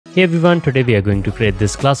Hey everyone, today we are going to create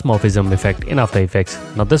this class morphism effect in After Effects.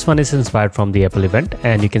 Now this one is inspired from the Apple event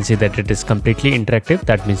and you can see that it is completely interactive.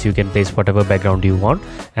 That means you can place whatever background you want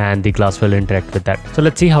and the class will interact with that. So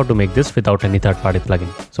let's see how to make this without any third-party plugin.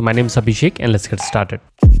 So my name is Abhishek and let's get started.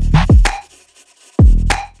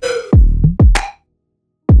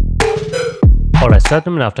 Alright, so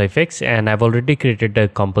I'm in After Effects and I've already created a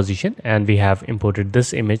composition and we have imported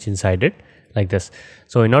this image inside it like this.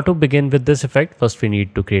 So in order to begin with this effect, first we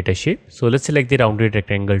need to create a shape. So let's select the rounded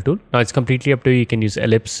rectangle tool. Now it's completely up to you. You can use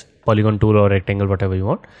ellipse, polygon tool or rectangle, whatever you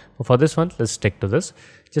want. But for this one, let's stick to this.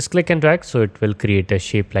 Just click and drag so it will create a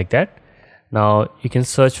shape like that. Now you can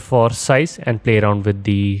search for size and play around with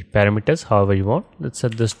the parameters however you want. Let's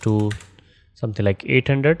set this to something like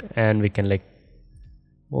 800 and we can like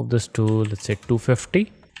move this to let's say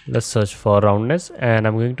 250. Let's search for roundness and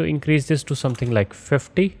I'm going to increase this to something like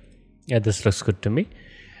 50. Yeah, this looks good to me.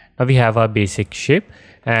 Now we have our basic shape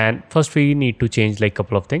and first we need to change like a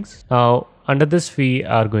couple of things. Now under this we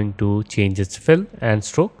are going to change its fill and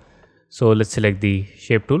stroke. So let's select the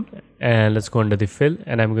shape tool and let's go under the fill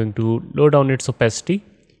and I'm going to lower down its opacity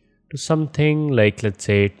to something like let's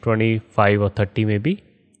say 25 or 30 maybe.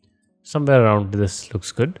 Somewhere around this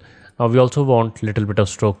looks good. Now we also want a little bit of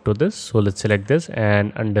stroke to this. So let's select this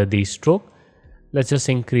and under the stroke let's just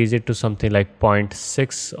increase it to something like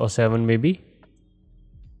 0.6 or 7 maybe.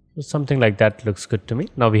 So something like that looks good to me.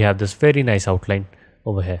 Now we have this very nice outline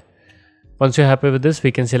over here. Once you're happy with this,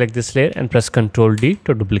 we can select this layer and press Ctrl D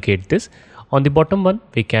to duplicate this. On the bottom one,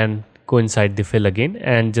 we can go inside the fill again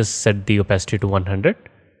and just set the opacity to 100.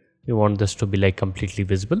 We want this to be like completely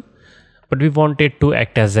visible. But we want it to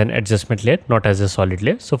act as an adjustment layer, not as a solid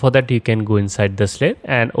layer. So for that you can go inside this layer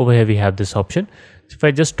and over here we have this option. So if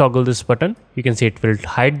I just toggle this button, you can see it will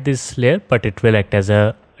hide this layer, but it will act as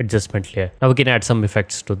a adjustment layer. Now we can add some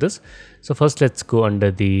effects to this. So first let's go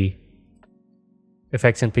under the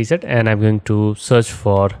effects and preset and I'm going to search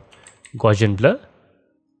for Gaussian blur.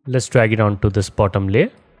 Let's drag it onto this bottom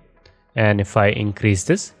layer. And if I increase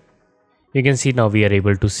this, you can see now we are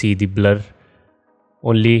able to see the blur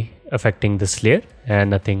only affecting this layer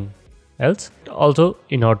and nothing else. Also,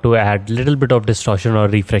 in order to add little bit of distortion or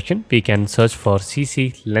refraction, we can search for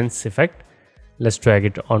CC lens effect. Let's drag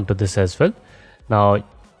it onto this as well. Now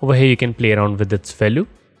over here you can play around with its value.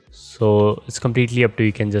 So it's completely up to you.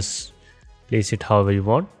 You can just place it however you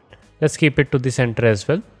want. Let's keep it to the center as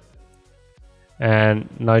well. And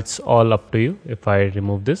now it's all up to you. If I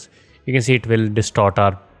remove this, you can see it will distort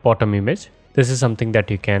our bottom image. This is something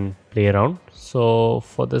that you can play around. So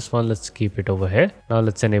for this one, let's keep it over here. Now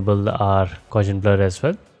let's enable our Gaussian blur as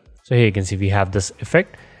well. So here you can see we have this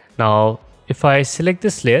effect. Now if I select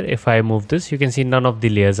this layer, if I move this, you can see none of the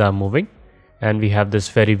layers are moving and we have this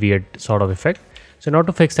very weird sort of effect. So in order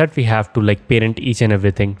to fix that, we have to like parent each and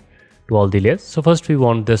everything to all the layers. So first we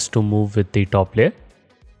want this to move with the top layer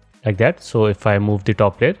like that. So if I move the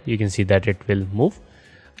top layer, you can see that it will move.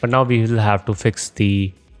 But now we will have to fix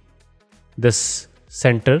this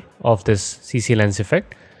center of this CC lens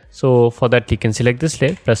effect. So for that you can select this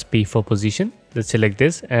layer, press P for position. Let's select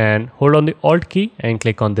this and hold on the Alt key and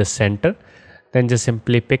click on this center. Then just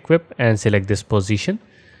simply pick whip and select this position.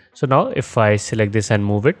 So now if I select this and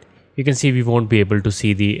move it, you can see we won't be able to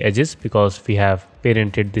see the edges because we have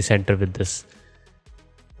parented the center with this.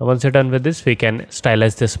 Now once you're done with this, we can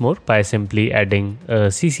stylize this more by simply adding a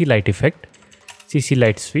CC light effect, CC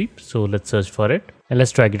light sweep. So let's search for it and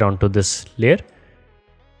let's drag it onto this layer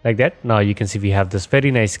like that. Now you can see we have this very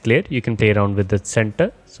nice layer. You can play around with the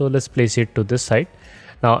center. So let's place it to this side.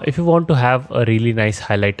 Now if you want to have a really nice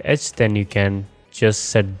highlight edge, then you can just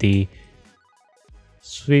set the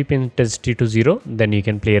sweep intensity to 0. Then you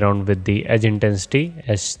can play around with the edge intensity,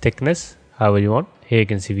 edge thickness, however you want. Here you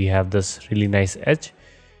can see we have this really nice edge.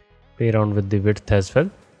 Play around with the width as well.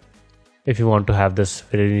 If you want to have this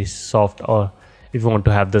very soft or if you want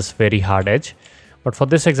to have this very hard edge. But for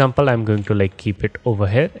this example, I'm going to like keep it over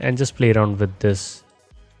here and just play around with this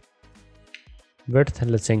width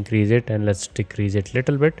and let's increase it and let's decrease it a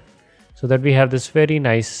little bit so that we have this very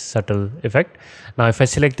nice subtle effect. Now if I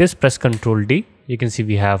select this, press Ctrl D, you can see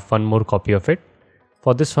we have one more copy of it.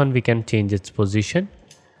 For this one, we can change its position.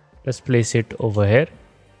 Let's place it over here.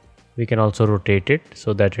 We can also rotate it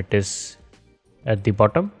so that it is at the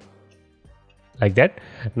bottom like that.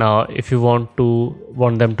 Now if you want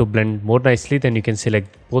them to blend more nicely, then you can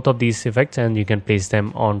select both of these effects and you can place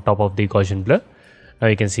them on top of the Gaussian blur. Now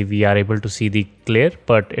you can see we are able to see the glare,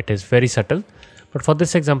 but it is very subtle. But for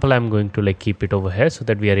this example, I'm going to like keep it over here so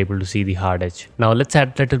that we are able to see the hard edge. Now let's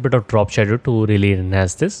add a little bit of drop shadow to really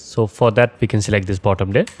enhance this. So for that, we can select this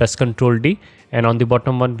bottom layer, press Ctrl D, and on the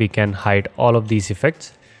bottom one, we can hide all of these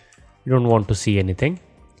effects. You don't want to see anything.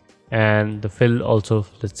 And the fill also,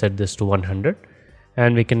 let's set this to 100,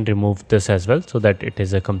 and we can remove this as well so that it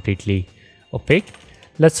is a completely opaque.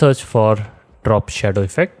 Let's search for drop shadow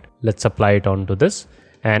effect. Let's apply it onto this,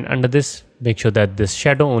 and under this make sure that this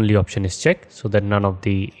shadow only option is checked so that none of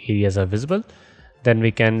the areas are visible. Then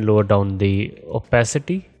we can lower down the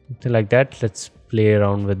opacity, something like that. Let's play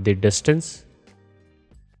around with the distance,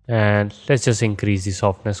 and let's just increase the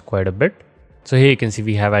softness quite a bit. So here you can see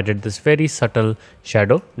we have added this very subtle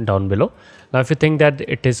shadow down below. Now if you think that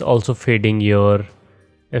it is also fading your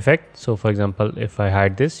effect, so for example if I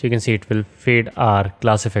hide this, you can see it will fade our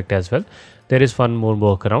glass effect as well. There is one more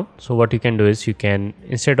workaround. So what you can do is, you can,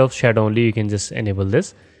 instead of shadow only, you can just enable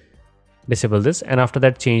this, disable this, and after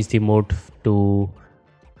that change the mode to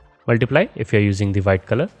multiply if you are using the white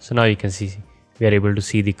color. So now you can see we are able to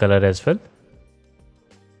see the color as well,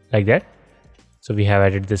 like that. So we have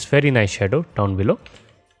added this very nice shadow down below.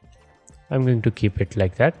 I'm going to keep it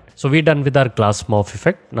like that. So we're done with our glass morph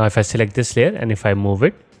effect. Now if I select this layer and if I move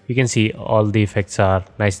it, you can see all the effects are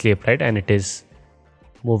nicely applied and it is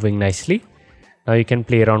moving nicely. Now you can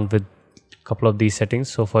play around with a couple of these settings.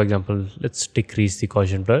 So for example, let's decrease the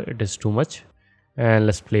Gaussian blur, it is too much. And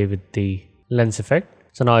let's play with the lens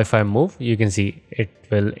effect. So now if I move, you can see it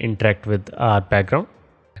will interact with our background.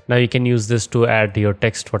 Now you can use this to add your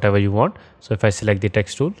text whatever you want. So if I select the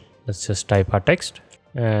text tool, let's just type our text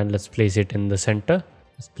and let's place it in the center.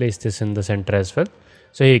 Let's place this in the center as well.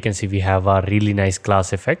 So here you can see we have our really nice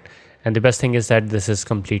glass effect. And the best thing is that this is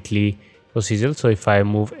completely procedural. So if I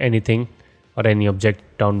move anything or any object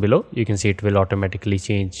down below, you can see it will automatically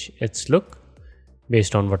change its look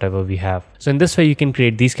based on whatever we have. So in this way you can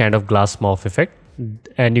create these kind of glass morph effect,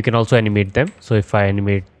 and you can also animate them. So if I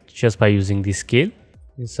animate just by using the scale,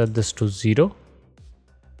 set this to 0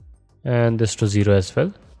 and this to 0 as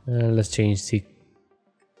well, and let's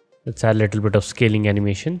add a little bit of scaling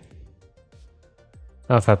animation.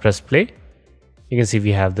 Now if I press play, you can see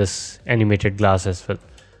we have this animated glass as well.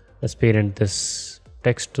 Let's parent this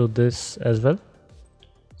text to this as well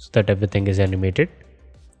so that everything is animated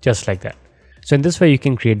just like that. So in this way you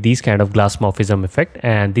can create these kind of glass morphism effect,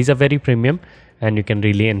 and these are very premium and you can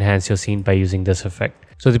really enhance your scene by using this effect.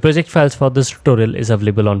 So the project files for this tutorial is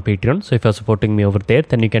available on Patreon. So if you're supporting me over there,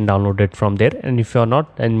 then you can download it from there. And if you're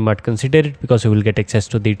not, then you might consider it, because you will get access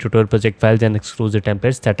to the tutorial project files and exclusive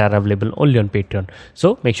templates that are available only on Patreon.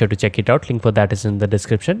 So make sure to check it out. Link for that is in the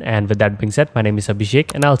description. And with that being said, my name is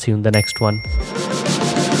Abhishek and I'll see you in the next one.